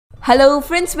Hello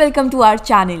friends, welcome to our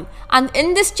channel, and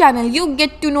in this channel you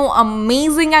get to know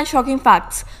amazing and shocking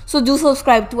facts. So do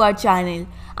subscribe to our channel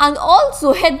and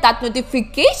also hit that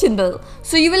notification bell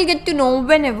so you will get to know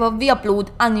whenever we upload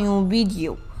a new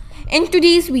video. In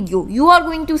today's video you are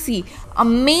going to see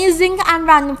amazing and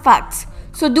random facts.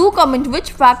 So do comment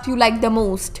which fact you like the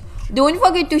most. Don't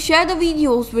forget to share the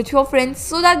videos with your friends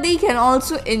so that they can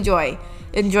also enjoy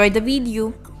the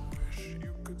video.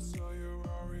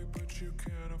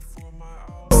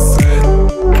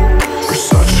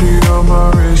 On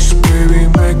my wrist, baby,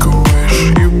 make a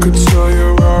wish. You could sell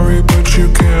your Rari, but you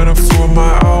can't afford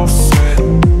my outfit.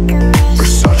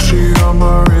 Versace on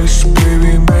my wrist,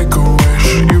 baby, make a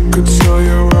wish. You could sell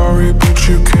your Rari, but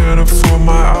you can't afford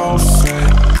my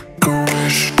outfit. Make a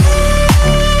wish.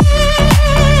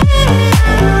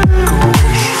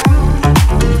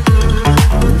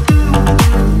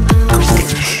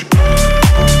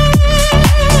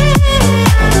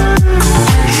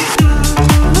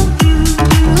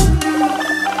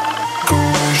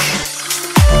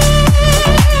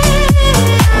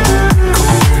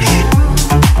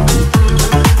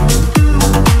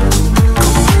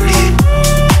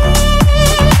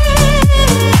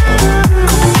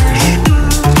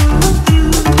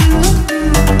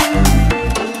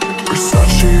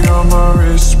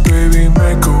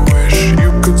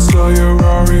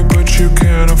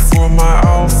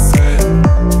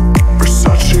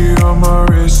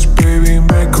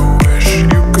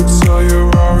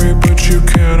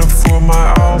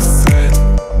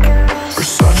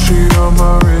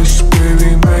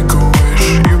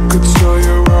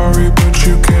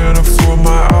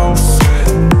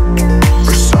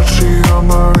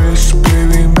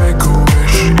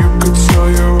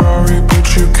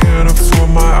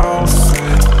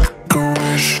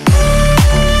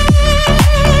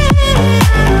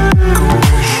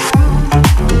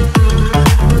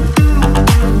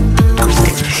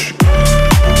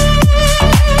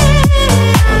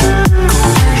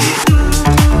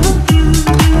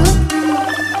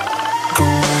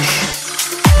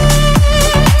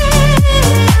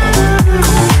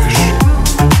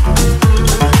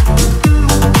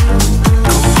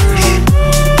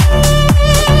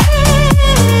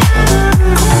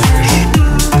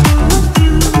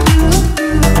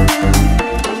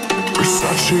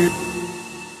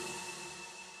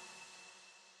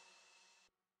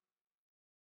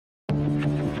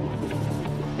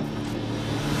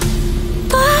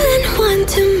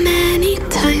 Too many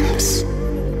times,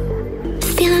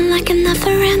 feeling like it never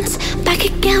ends. Back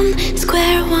again,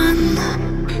 square one.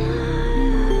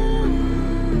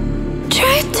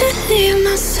 Tried to leave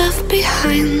myself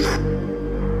behind,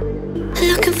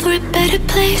 looking for a better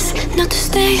place, not to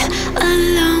stay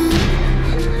alone.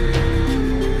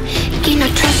 Gain our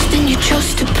trust and you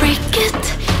chose to break it.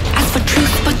 Asked for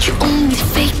truth but you only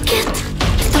fake it.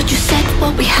 Thought you said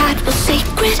what we had was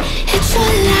sacred. It's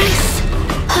all lies,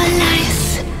 all lies.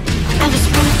 I was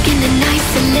broken and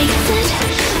isolated,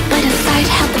 but inside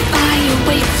held the fire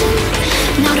waiting.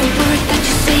 Not a word that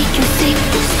you say can save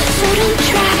this, so don't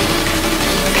try,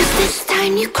 'cause this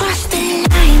time you crossed the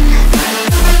line.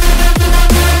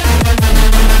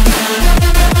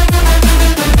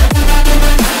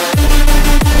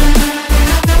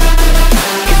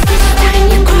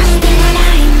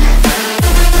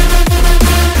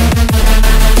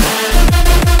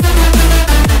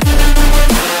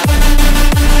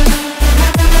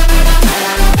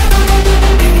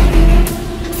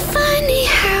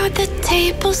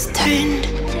 Turned.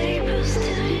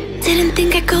 Didn't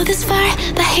think I'd go this far,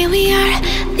 but here we are,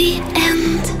 the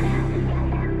end.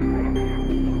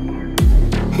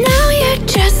 Now you're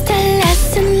just a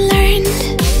lesson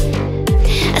learned,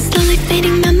 a slowly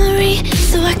fading memory,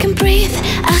 so I can breathe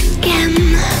again.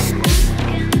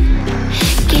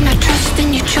 Gain our trust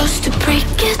and you chose to break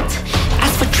it.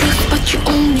 Asked for truth but you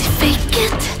only fake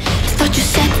it. Thought you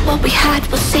said what we had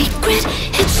was sacred.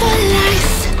 It's all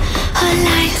lies, all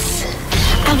lies.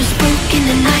 I was broken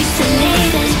and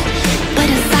isolated, but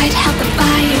inside held the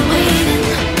fire waiting.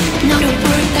 Not a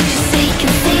word that you say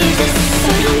can save this,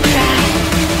 so don't try,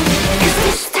 'cause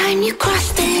this time you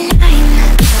crossed the line.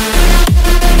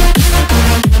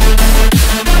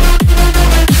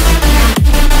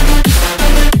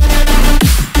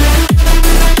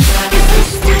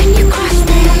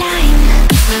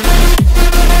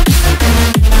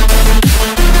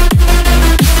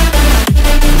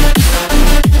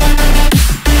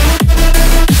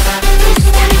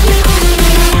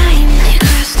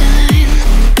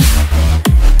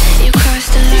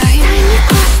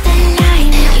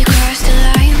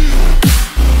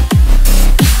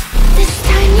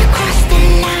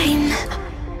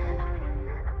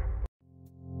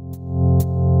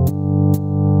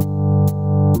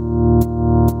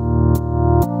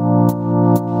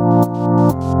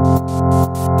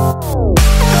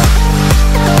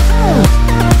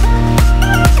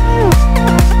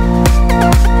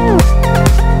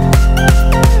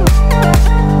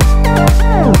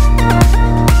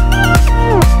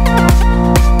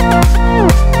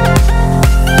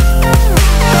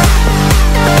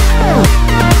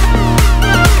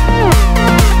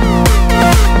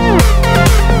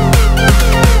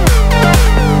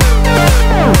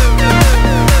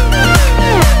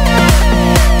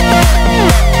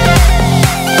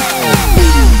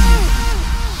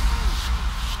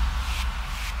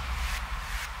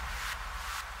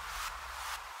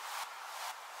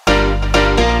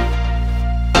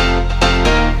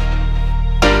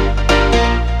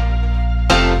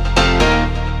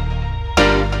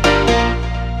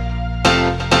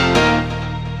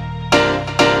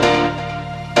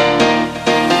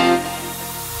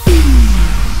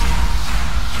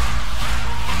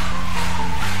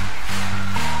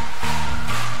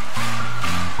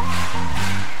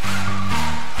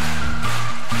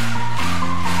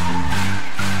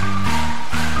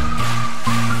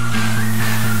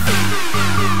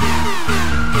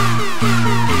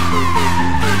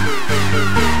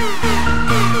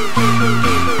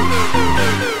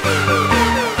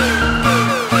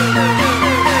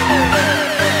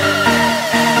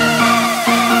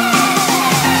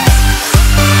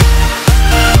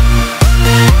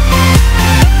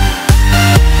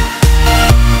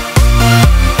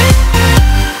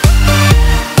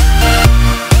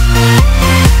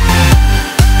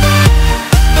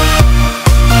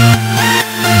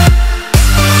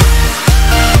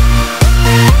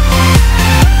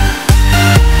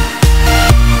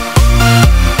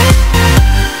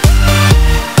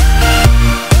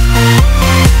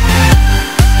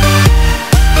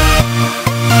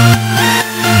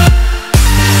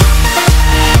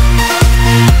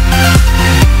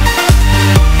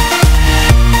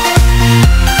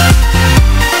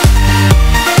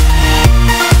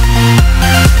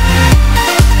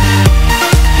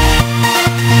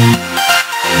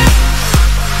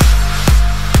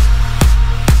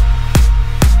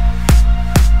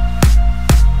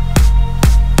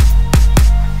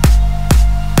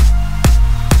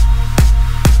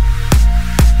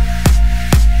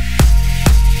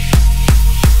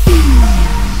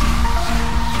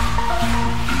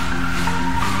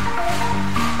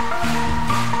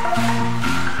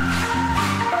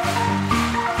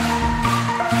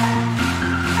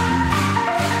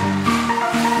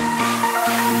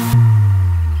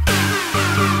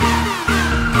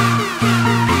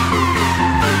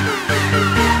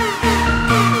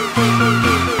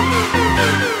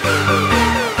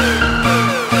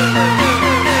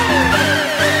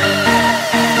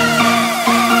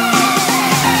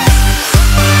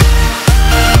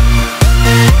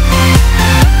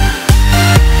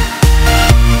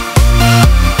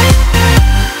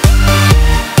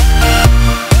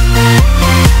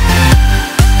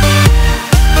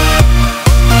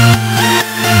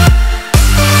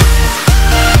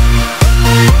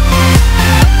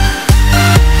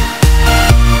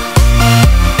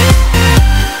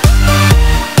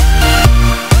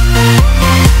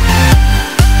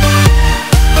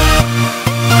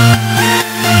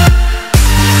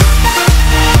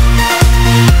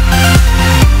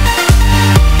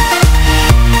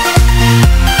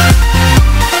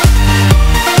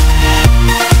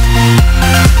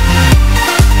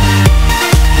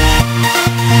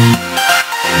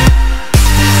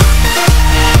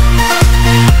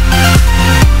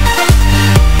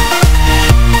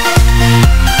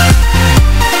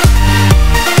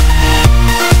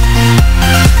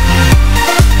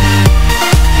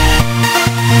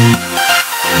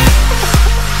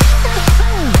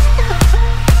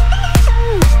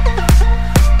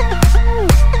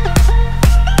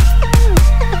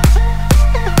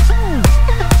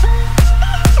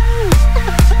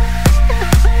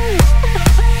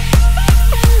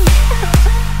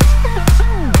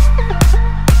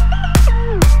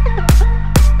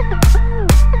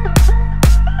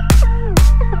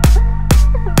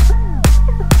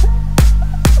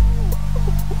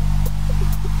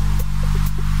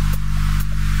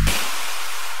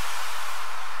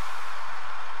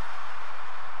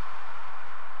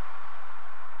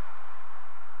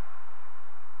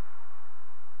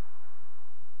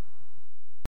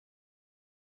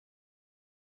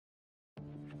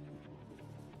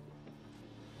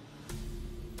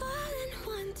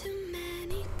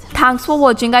 Thanks for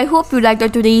watching. I hope you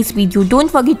liked today's video. Don't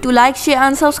forget to like, share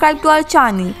and subscribe to our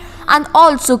channel. And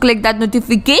also click that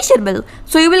notification bell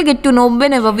so you will get to know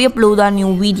whenever we upload a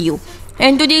new video.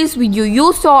 In today's video,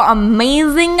 you saw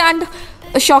amazing and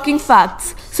shocking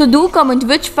facts. So do comment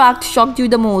which fact shocked you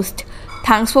the most.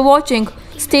 Thanks for watching.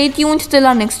 Stay tuned till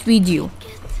our next video.